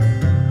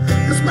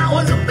 Your smile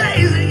was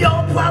amazing,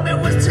 your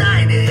apartment was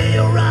tiny,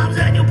 your arms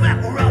and your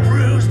back were all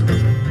bruised.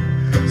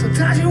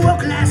 Sometimes you wore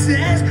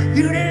glasses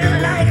you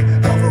didn't like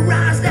over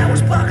eyes that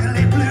was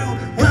sparkly blue.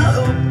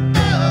 Whoa.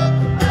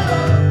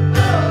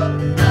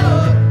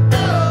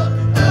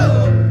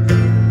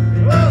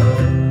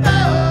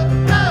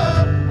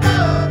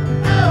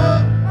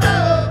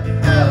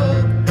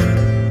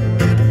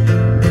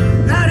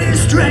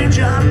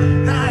 Stranger,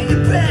 how you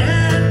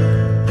been?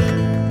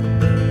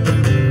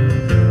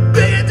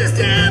 Being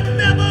distant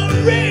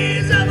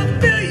memories of a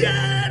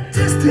million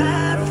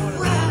distant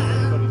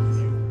friends.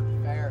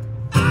 Fair.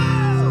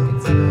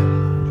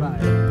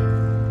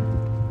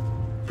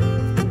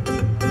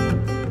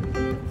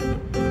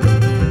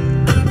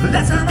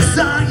 Last time I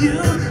saw you,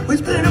 we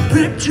spent a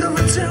picture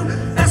or two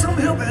at some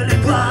hillbilly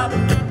pub.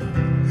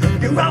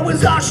 Your eye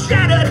was all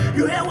shattered,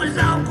 your hair was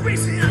all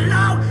greasy and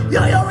long.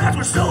 Your hands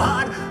were so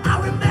hard, I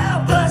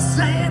remember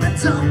saying to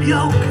Tom,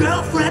 your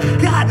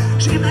girlfriend, God,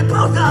 she made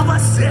both of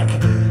us sick.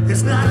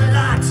 It's not a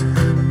lot,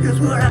 here's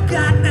what I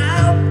got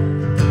now.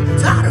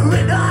 It's harder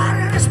and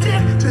harder to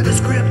stick to the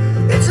script.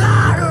 It's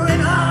harder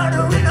and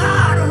harder and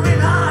harder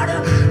and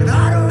harder and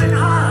harder and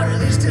harder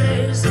these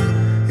days.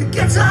 It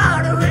gets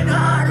harder and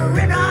harder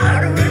and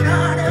harder and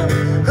harder,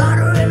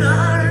 harder and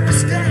harder to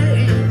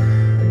stay.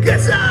 It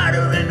gets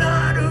harder and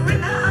harder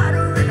and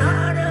harder and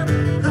harder,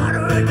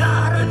 harder and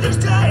harder these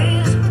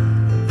days.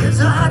 It's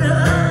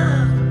harder.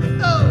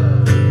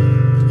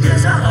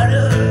 It's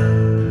harder.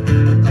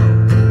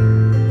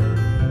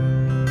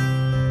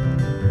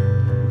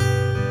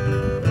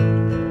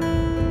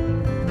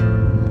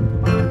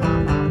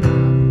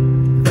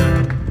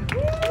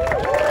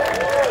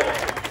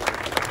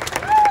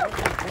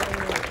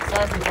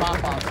 Sorry for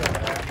pop-pops over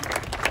there.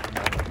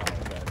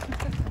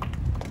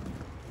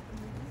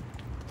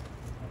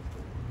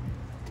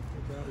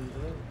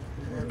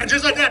 And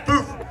just like that,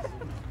 poof,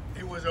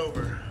 it was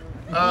over.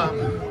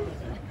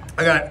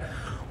 I got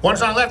one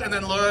song left, and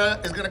then Laura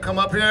is gonna come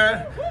up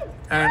here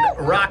and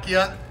rock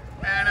ya.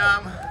 And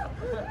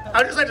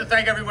I'd just like to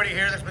thank everybody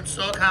here that's been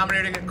so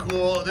accommodating and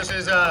cool. This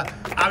is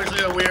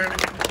obviously a weird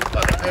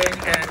fucking thing,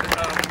 and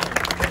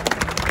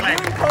like,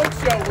 Punk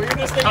show,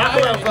 weirdest thing talk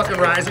about ever. fucking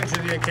rising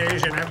to the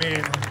occasion. I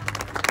mean,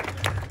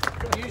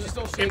 You usually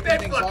still if shaking they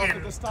things off at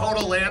fucking this time.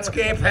 total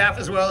landscape half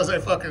as well as I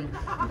fucking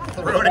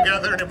throw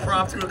together an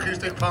impromptu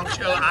acoustic punk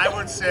show, I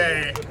would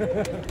say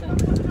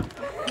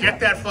get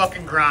that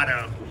fucking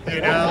grotto,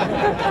 you know?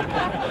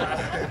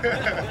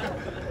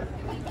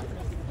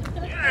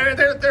 Yeah,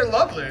 they're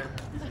lovely.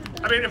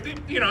 I mean, if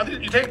you know,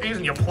 you take these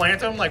and you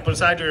plant them like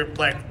beside your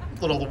like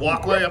little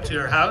walkway up to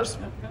your house.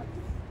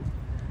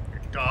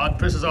 Your dog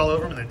pisses all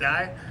over them and they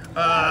die.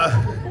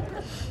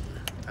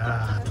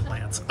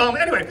 Plants.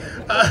 Anyway.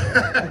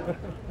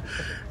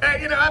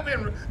 Hey, you know, I've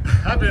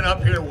been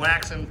up here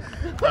waxing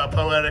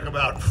poetic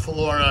about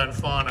flora and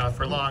fauna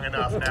for long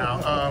enough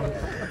now.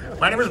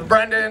 My name is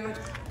Brendan.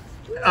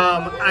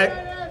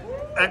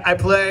 I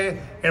play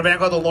in a band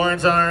called the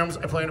Lawrence Arms.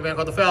 I play in a band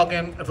called the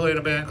Falcon. I play in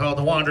a band called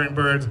the Wandering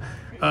Birds.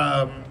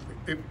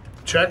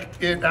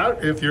 Check it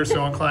out if you're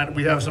so inclined.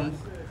 We have some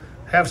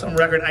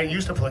record. I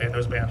used to play in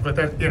those bands, but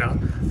that, you know,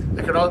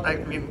 they could all. I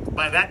mean,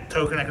 by that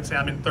token, I could say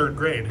I'm in 3rd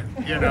grade.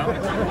 You know,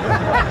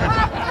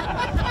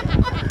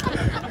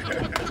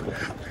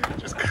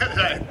 just because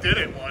I did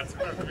it once.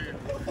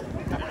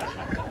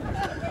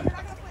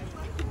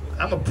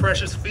 I'm a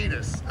precious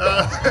fetus.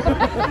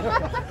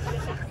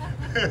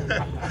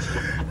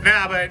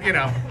 Nah, but you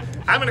know,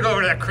 I'm gonna go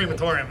over to that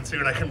crematorium and see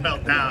what I can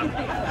melt down.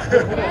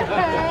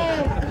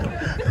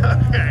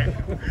 Okay.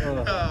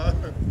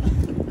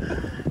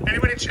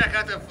 Anybody check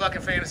out the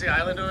fucking Fantasy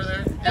Island over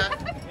there? Yeah.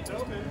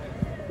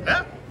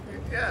 Yeah.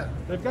 Yeah.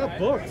 They've got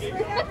books.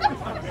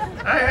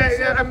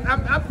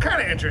 I'm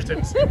kind of interested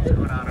in seeing what's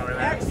going on over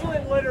there.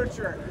 Excellent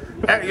literature.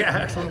 Yeah,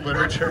 excellent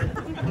literature.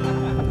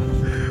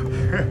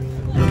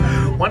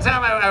 One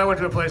time I went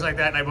to a place like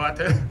that and I bought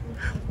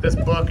this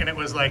book and it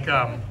was like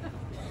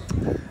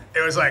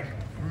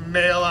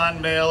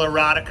male-on-male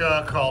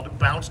erotica called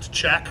Bounced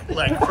Czech,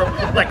 like from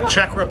like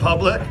Czech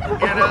Republic,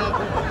 you know?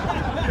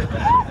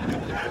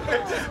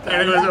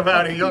 And it was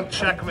about a young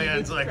Czech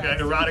man's like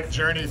erotic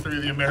journey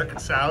through the American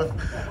South.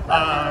 And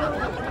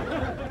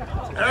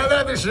I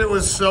thought this shit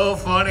was so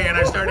funny, and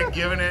I started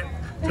giving it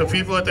to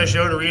people at the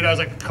show to read. I was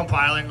like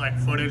compiling like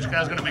footage. I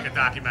was gonna make a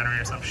documentary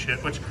or some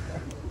shit, which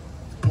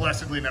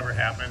blessedly never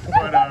happened.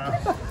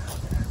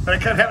 But I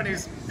kept having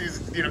these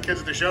you know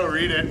kids at the show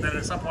read it, and then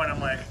at some point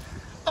I'm like,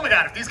 oh my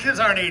god, if these kids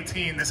aren't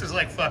 18, this is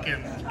like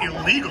fucking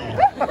illegal.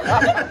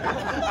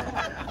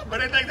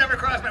 But it like never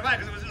crossed my mind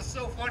because it was just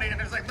so funny and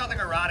there's like nothing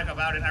erotic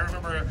about it. I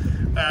remember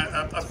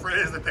a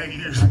phrase that they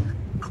use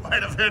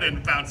quite a bit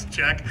in Bounced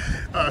Czech,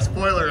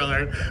 spoiler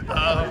alert,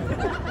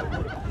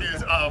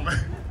 is,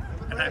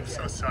 and I'm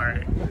so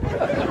sorry,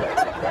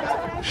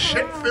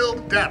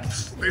 shit-filled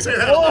depths. They say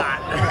that a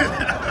lot.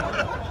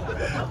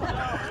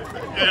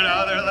 You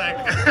know, they're like,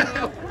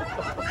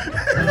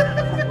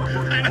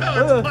 I know,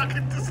 it's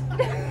fucking just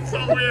so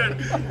weird.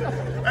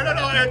 I don't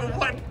know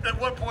at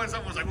what point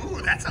someone was like,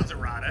 ooh, that sounds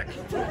erotic.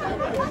 You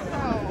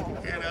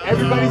know,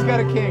 Everybody's got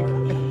a kink.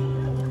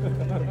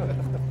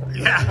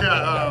 Yeah,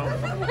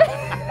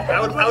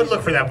 I would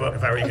look for that book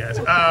if I were you guys.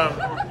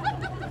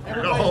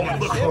 Go home and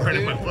look for it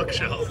in my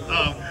bookshelf.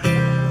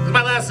 This is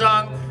my last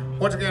song.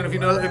 Once again, if you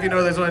know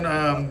this one, you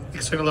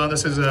can sing along.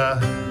 This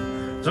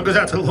one goes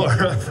out to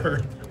Laura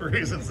for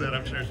reasons that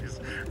I'm sure she's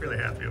really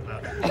happy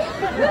about.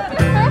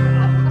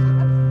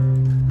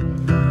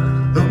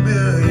 A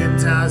million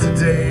times a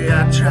day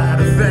I try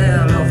to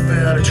fail or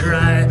fail to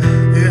try.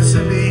 It's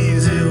an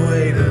easy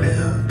way to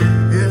live.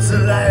 It's a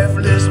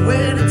lifeless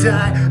way to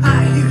die.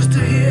 I used to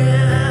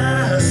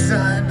hear,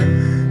 son,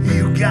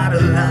 you got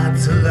a lot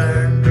to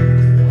learn.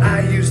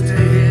 I used to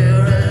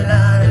hear a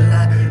lot.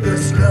 The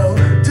slow,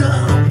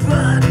 dumb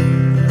bun,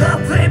 the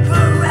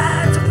paper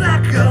rat,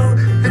 tobacco,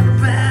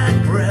 and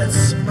bad breath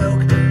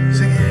smoke.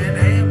 Singing,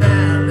 hey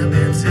man, let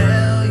me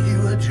tell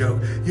you a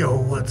joke. Yo,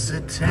 what's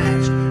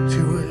attached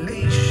to a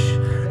leash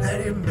that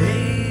it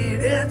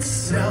made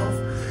itself?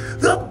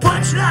 The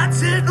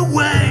punchline's in the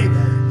way.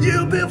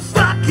 You've been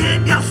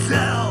fucking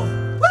yourself.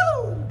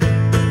 Woo!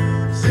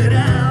 Sit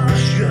down,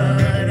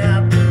 shut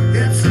up.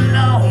 It's a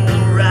long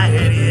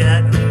ride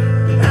yet.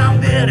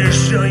 I'm here to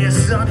show you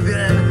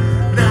something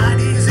not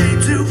easy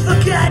to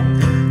forget.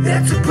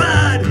 It's a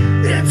bird,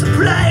 it's a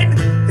plane,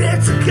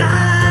 it's a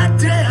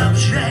goddamn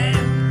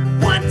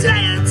shame. One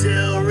day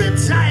until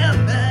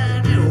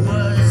retirement, it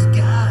was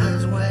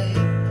God's way.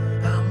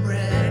 I'm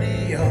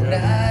ready or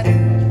not.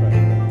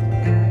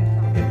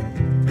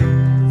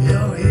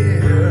 Yo,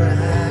 here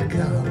I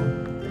come.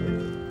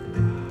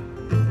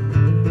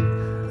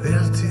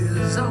 There's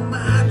tears on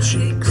my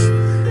cheeks.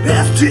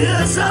 There's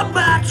tears on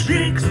my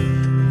cheeks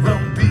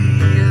from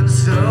being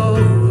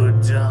so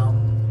dumb.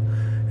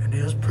 And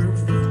there's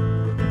proof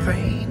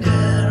painted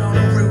on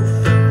the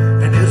roof.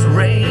 And it's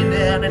raining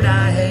and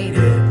I hate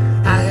it.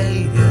 I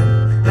hate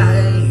it. I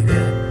hate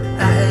it.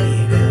 I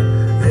hate it.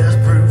 There's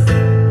proof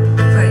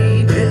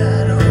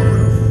painted on the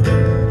roof.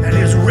 And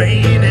it's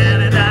raining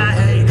and I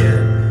hate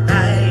it. I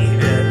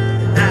hate it.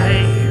 I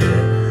hate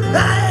it. I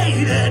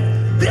hate it.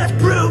 There's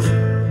proof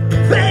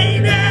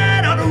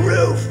painted on the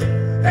roof.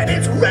 And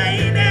it's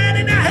raining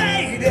and I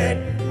hate it.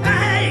 I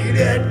hate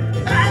it.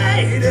 I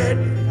hate it.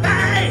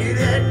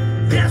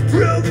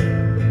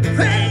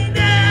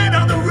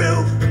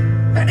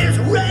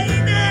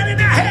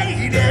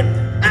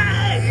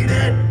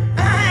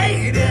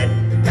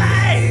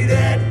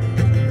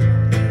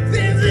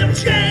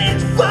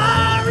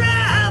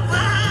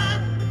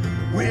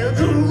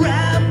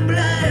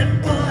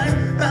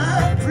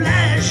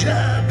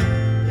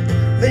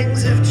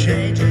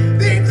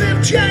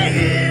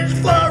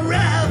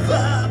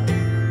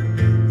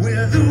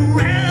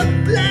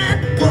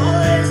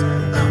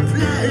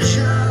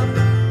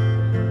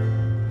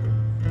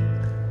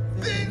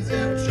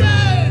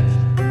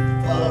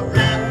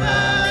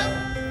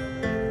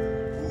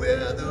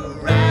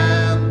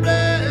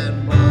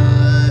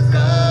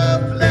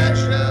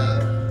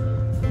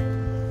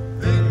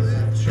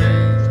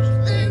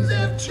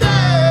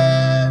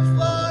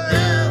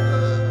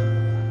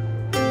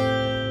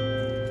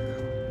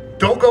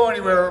 Don't go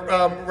anywhere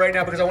right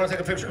now because I want to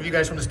take a picture of you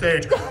guys from the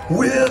stage.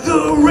 We're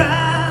the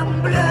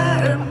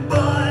Rambling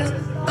Boys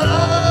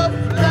of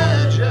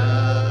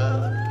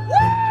Pleasure.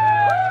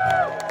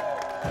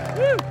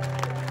 Woo!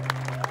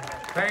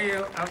 Thank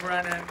you. I'm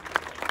running.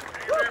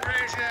 Thank you for your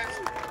patience.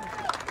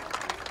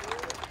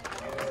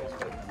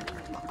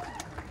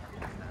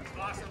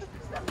 Awesome.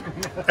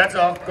 That's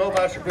all. Go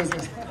about your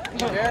business.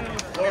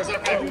 Laura's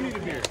up there. You need a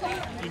beer.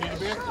 You need a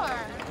beer? Sure.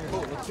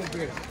 Cool. Let's get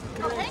beer.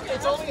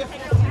 It's only a few.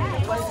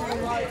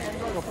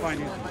 Go find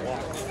you some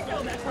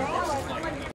water.